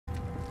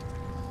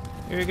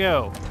Here we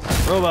go.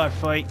 Robot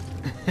fight.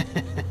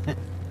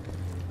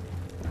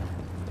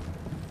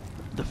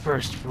 The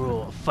first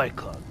rule of Fight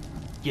Club.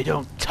 You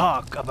don't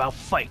talk about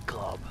Fight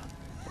Club.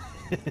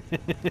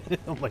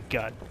 Oh my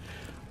god.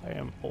 I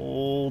am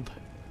old.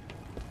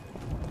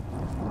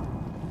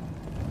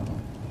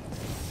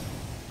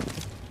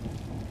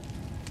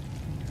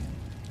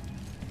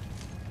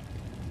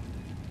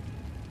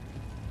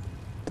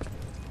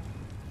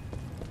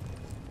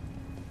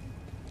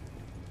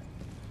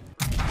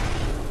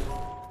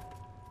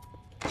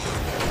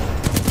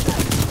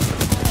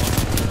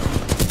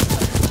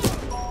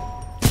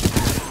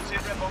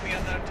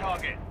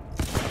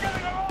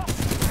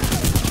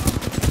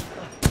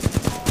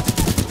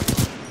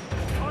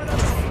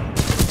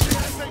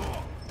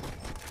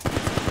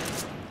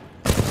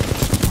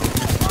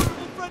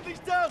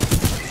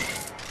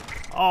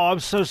 Oh,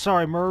 I'm so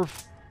sorry,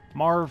 Marv,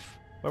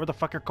 whatever the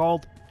fuck you're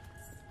called.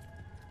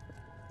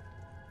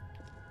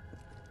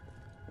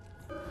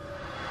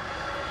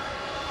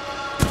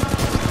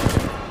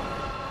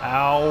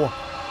 Ow.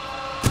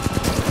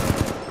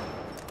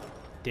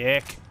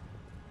 Dick.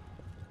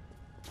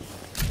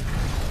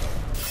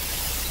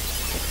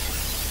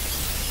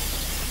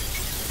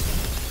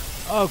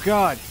 Oh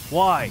god,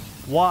 why?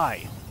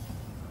 Why?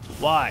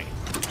 Why?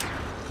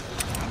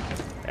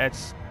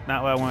 That's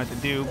not what I wanted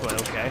to do,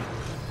 but okay.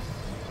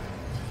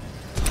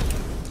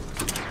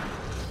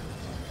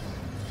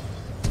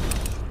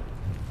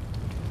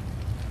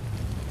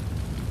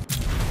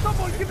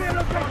 Someone give me a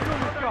location on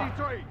this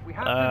guy. We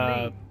have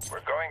to leave. We're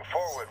going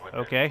forward with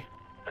okay. this.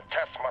 The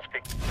test must be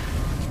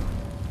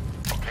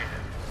completed.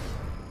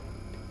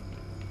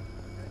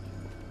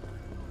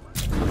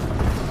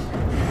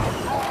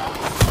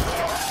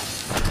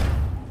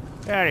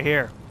 Get out of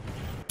here.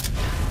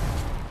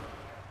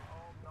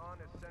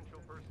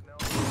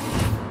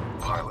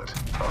 Pilot,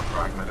 a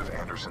fragment of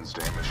Anderson's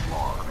damaged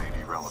log may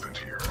be relevant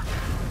here.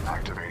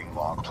 Activating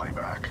log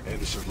playback.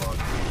 Anderson log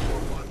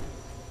 341.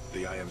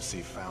 The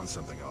IMC found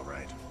something, all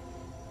right.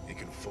 It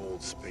can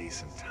fold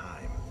space and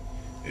time.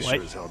 It What?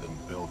 sure as hell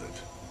didn't build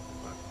it,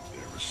 but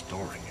they're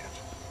restoring it.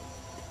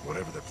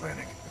 Whatever they're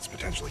planning, it's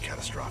potentially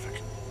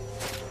catastrophic.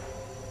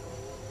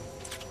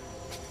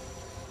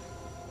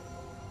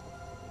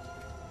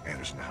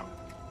 Anderson out.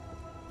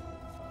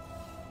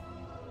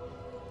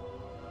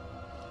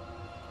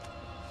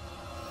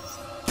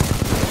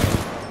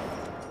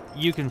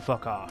 You can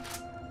fuck off.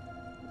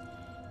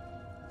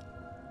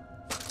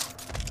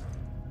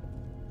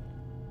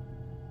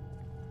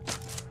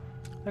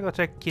 I go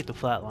keep the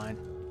flat line.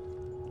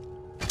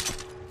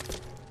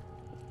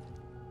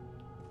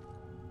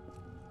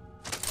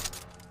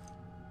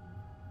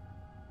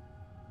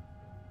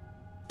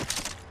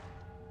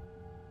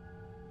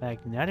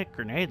 Magnetic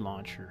grenade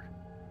launcher.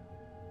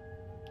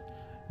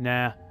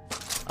 Nah,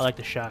 I like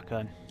the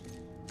shotgun.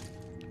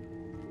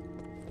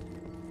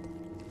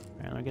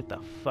 Man, I'll get the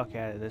fuck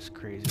out of this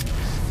crazy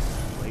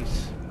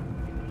place.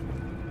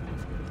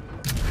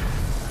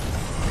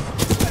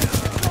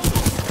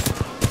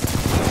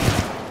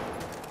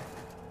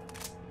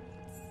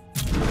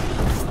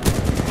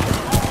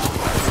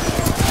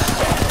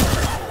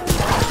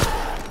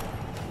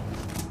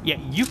 Yeah,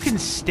 you can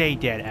stay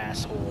dead,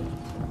 asshole.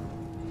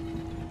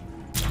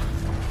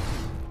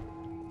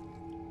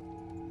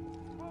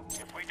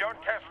 If we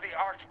don't test the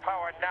Ark's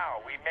power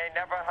now, we may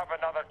never have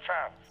another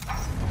chance.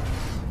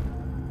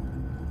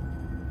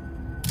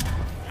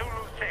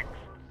 Zulu 6,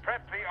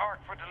 prep the Ark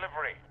for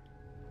delivery.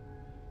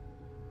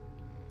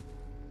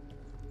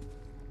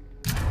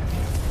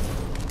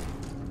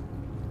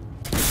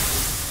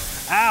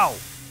 Ow!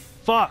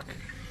 Fuck!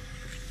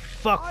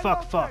 Fuck,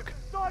 fuck, fuck.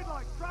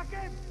 Sideline, track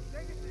him.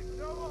 Negative,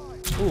 no eye.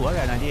 Ooh, I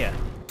got an idea.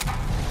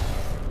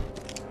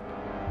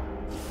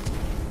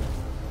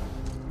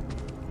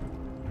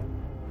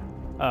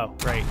 Oh,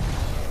 right.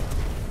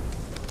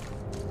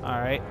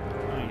 Alright,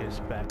 let me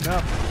just back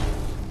up.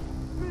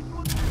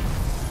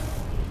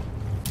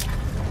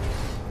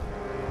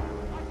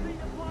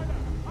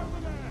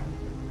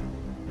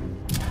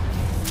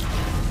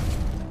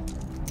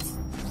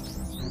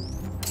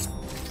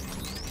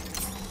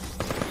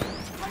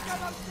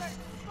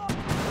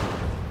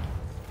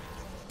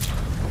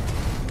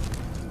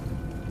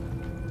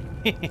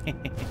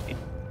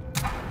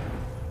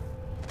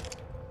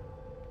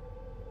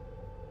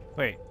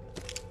 Wait.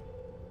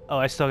 Oh,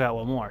 I still got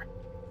one more.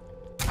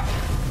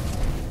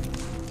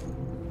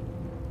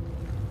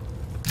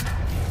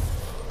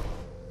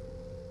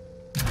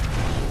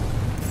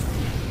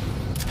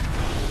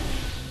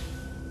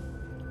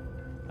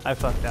 I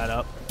fucked that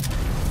up.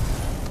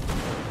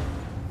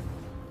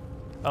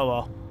 Oh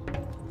well.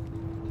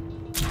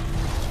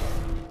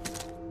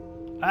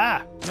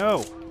 Ah!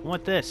 No! I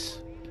want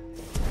this.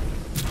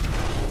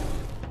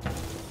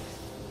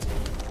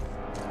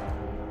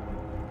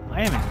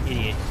 I am an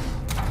idiot.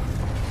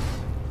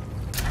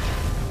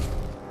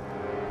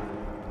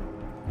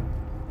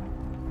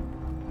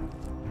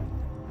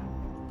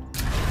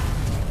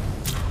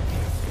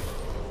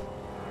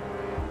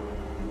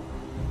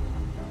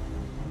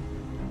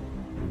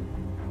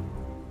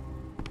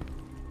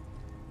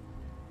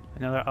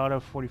 Another auto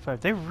 45.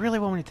 They really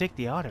want me to take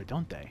the auto,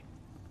 don't they?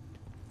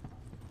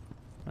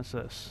 What's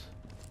this?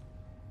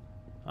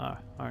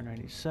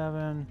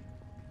 R97.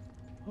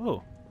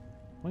 Oh,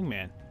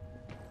 wingman.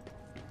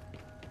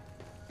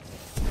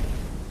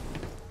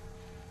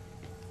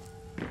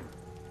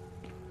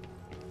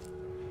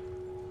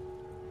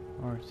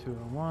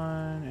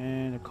 R201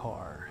 and a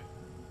car.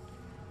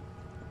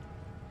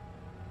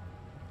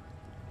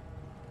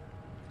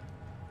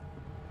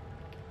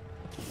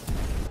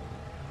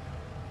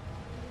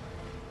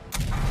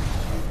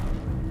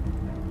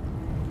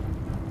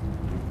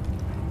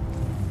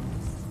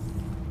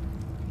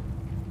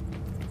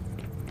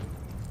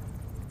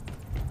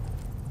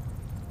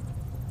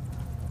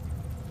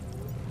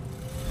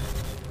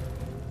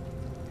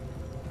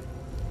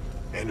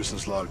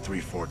 Anderson's log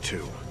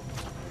 342.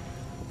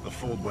 The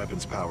fold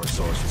weapons power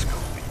source is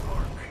called the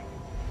Arc.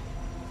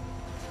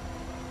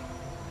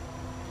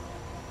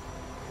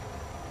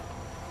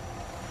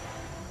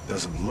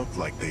 Doesn't look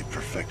like they've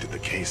perfected the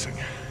casing.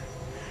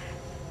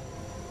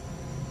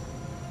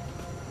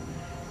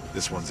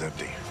 This one's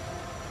empty.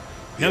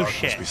 The No Arc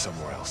shit. must be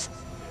somewhere else.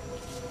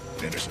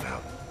 Anderson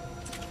out.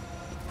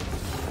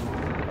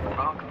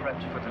 Arc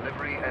prepped for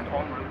delivery and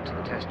en route to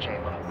the test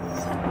chamber.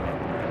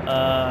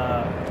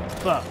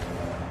 Fuck.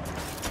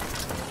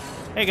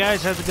 Hey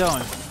guys, how's it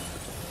going?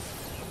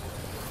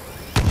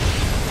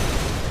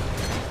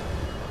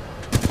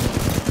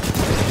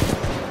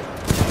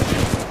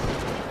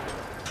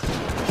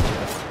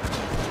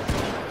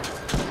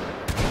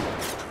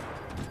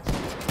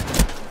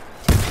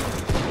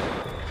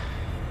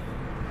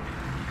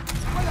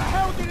 Where the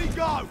hell did he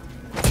go?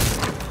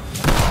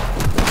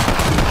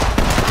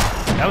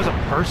 That was a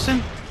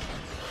person?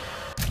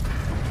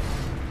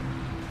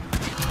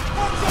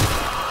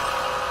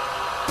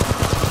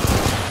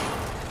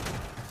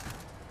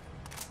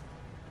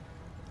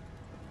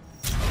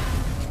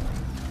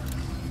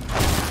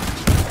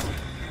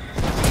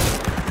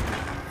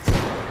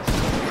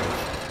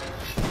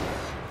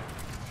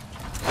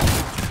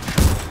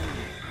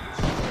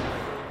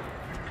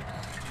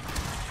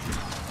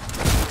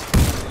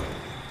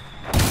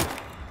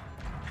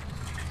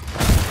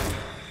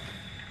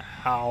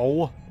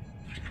 Ow.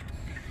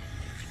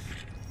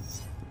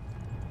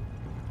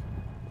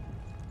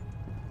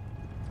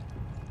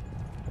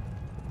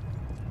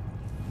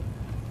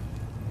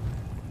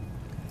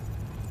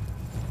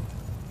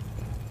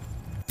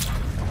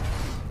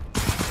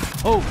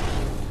 Oh.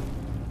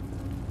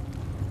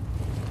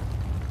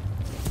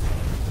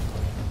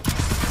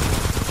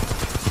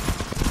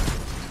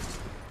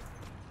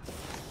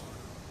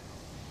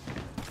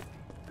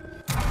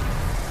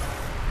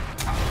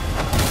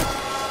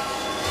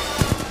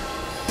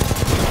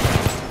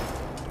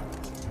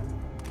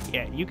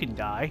 Yeah, you can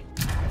die.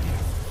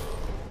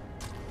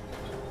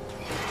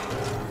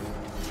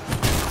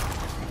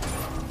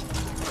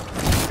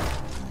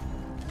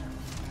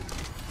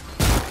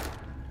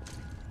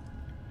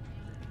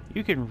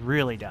 You can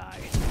really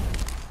die.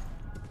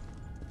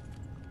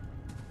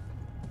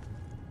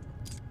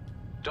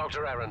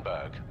 Dr.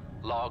 Ehrenberg,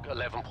 log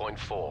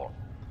 11.4.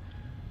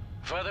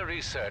 Further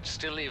research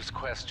still leaves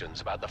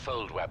questions about the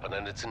fold weapon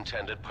and its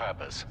intended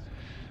purpose.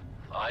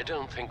 I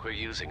don't think we're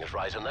using it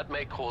right, and that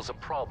may cause a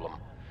problem.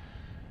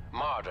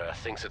 Marder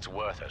thinks it's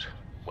worth it.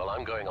 Well,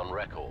 I'm going on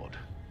record.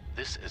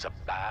 This is a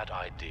bad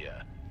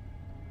idea.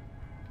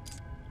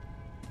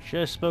 Should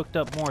have spoke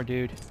up more,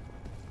 dude.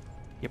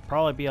 You'd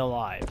probably be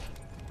alive.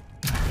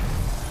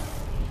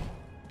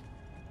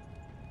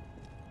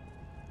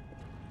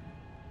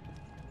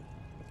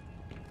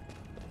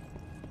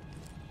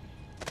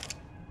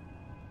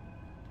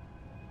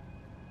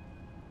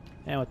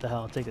 And what the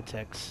hell, I'll take the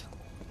ticks.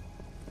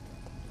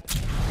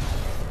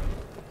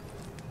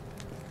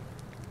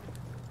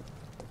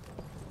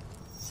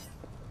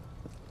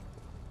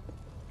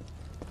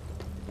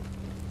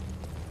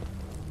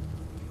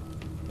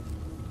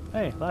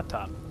 Hey,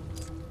 laptop.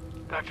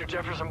 Dr.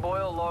 Jefferson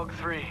Boyle, log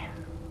 3.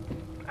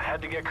 I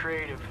had to get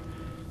creative.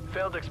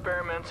 Failed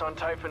experiments on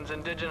Typhon's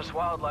indigenous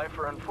wildlife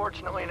are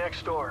unfortunately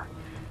next door.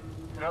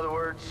 In other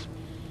words,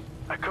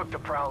 I cooked a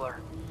prowler.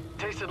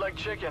 Tasted like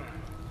chicken,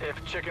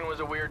 if chicken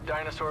was a weird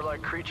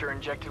dinosaur-like creature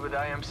injected with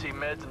IMC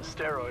meds and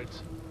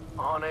steroids.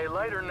 On a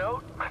lighter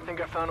note, I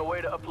think I found a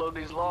way to upload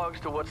these logs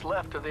to what's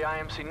left of the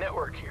IMC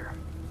network here.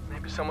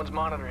 Maybe someone's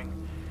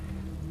monitoring.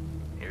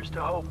 Here's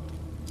to hope.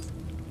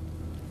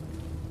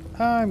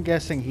 I'm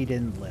guessing he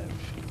didn't live.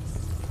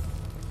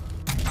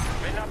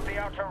 Spin up the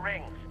outer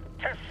rings.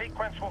 Test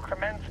sequence will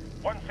commence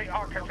once the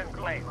arc is in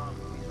place.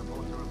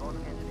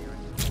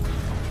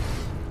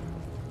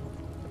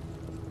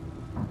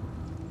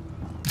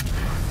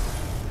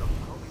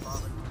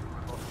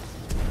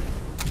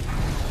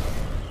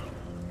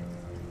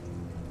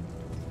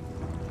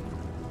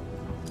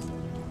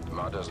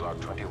 Marder's log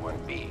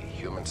 21B,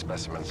 human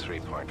specimen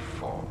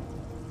 3.4.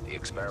 The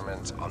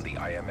experiments on the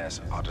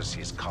IMS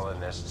Odyssey's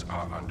colonists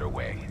are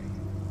underway.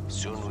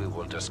 Soon we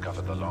will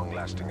discover the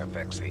long-lasting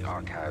effects the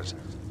Ark has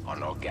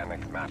on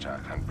organic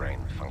matter and brain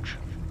function.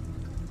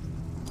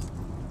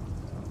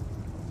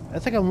 I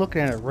think I'm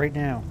looking at it right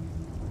now.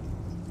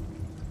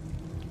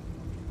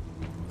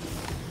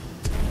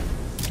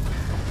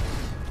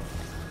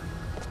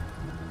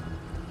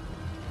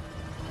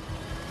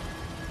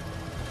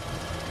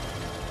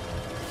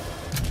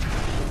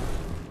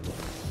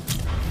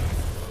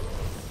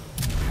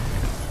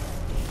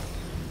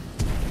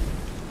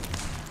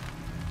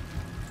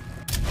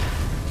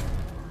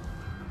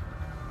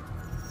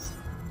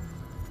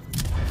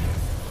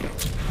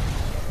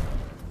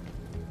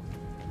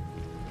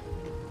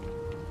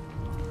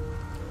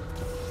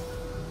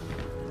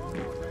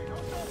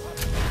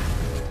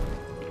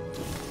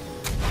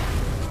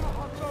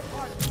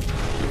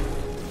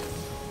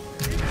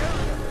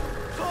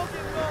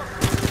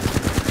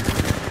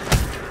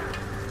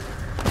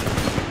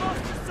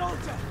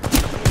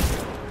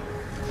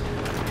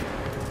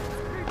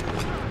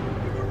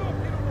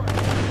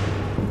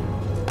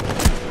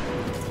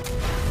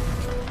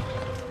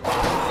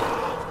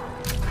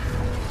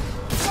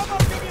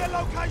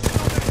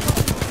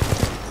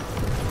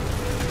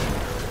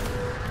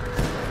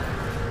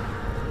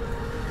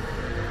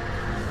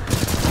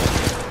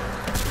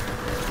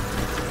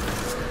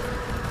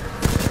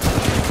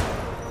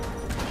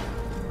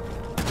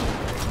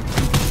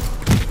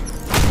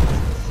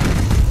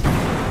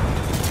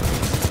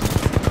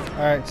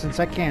 Alright, since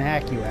I can't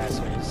hack you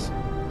assholes.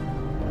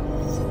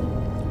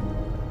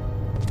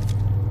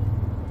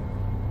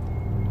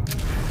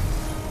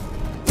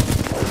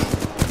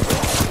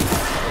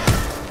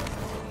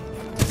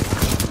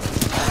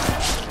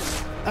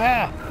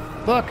 Ah!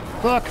 Fuck!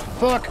 Fuck!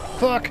 Fuck!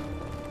 Fuck!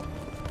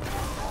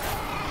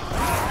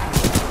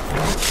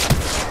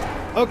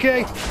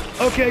 Okay!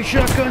 Okay,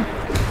 shotgun!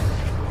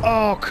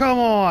 Oh, come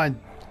on!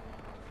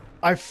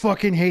 I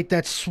fucking hate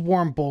that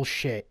swarm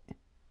bullshit.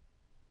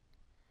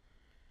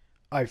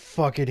 I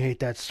fucking hate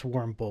that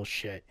swarm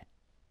bullshit.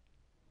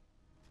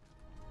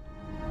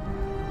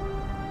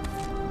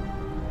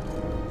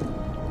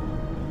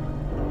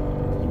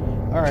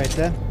 Alright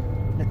then.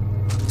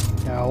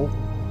 No.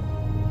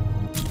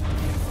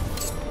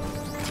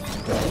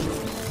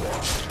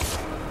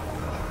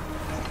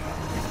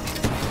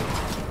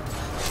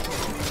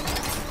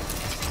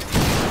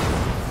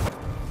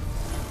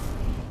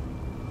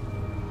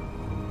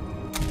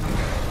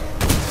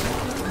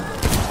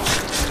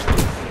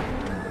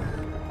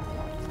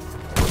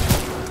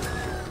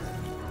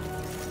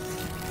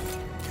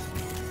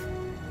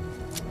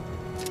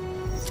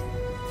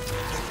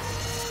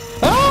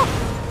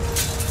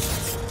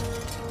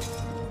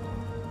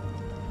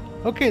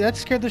 Okay, that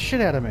scared the shit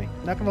out of me.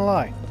 Not gonna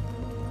lie.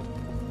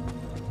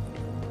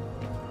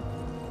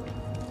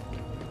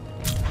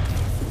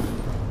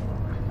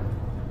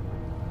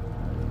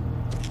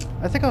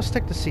 I think I'll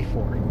stick to C4.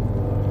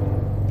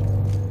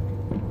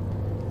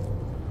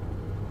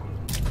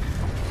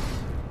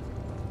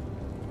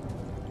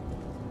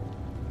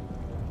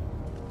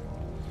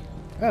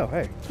 Oh,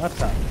 hey,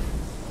 laptop.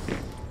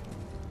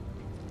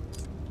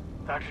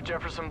 Dr.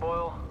 Jefferson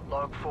Boyle,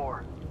 log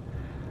 4.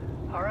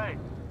 All right.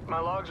 My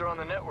logs are on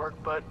the network,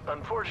 but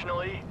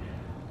unfortunately,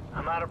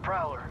 I'm out of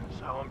Prowler,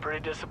 so I'm pretty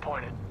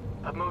disappointed.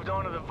 I've moved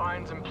on to the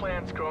vines and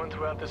plants growing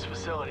throughout this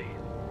facility.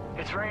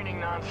 It's raining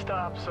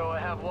non-stop, so I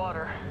have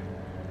water.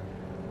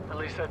 At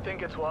least I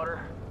think it's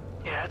water.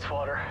 Yeah, it's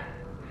water.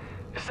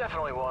 It's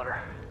definitely water.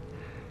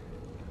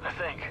 I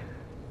think.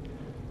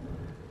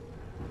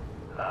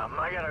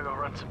 I gotta go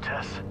run some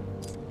tests.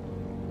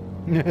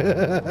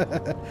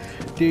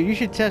 Dude, you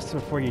should test it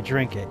before you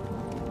drink it.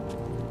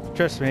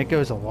 Trust me, it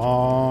goes a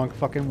long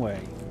fucking way.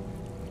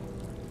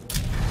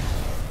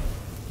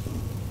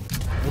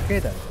 Okay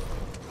then.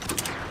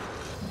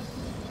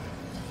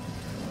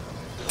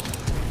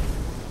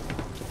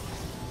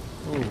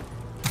 Ooh.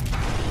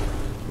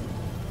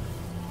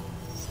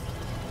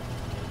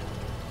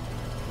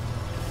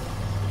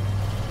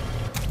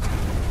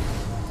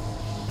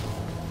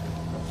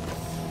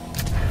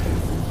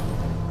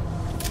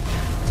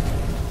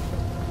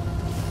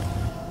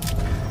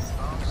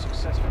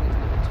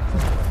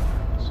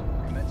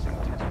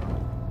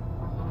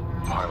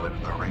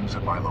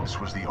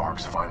 Was the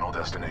Ark's final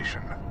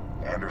destination.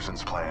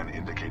 Anderson's plan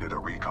indicated a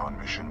recon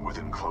mission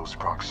within close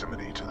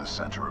proximity to the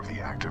center of the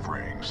active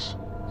rings.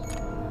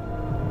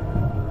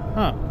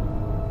 Huh.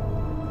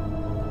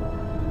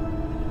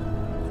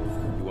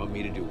 You want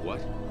me to do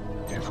what?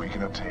 If we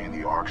can obtain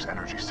the Ark's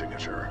energy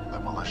signature, the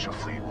militia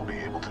fleet will be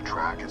able to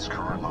track its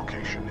current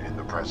location in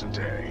the present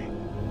day.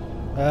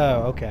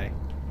 Oh, okay.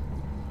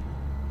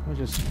 We'll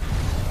just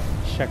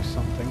check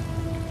something.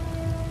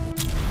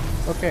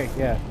 Okay,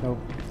 yeah, nope.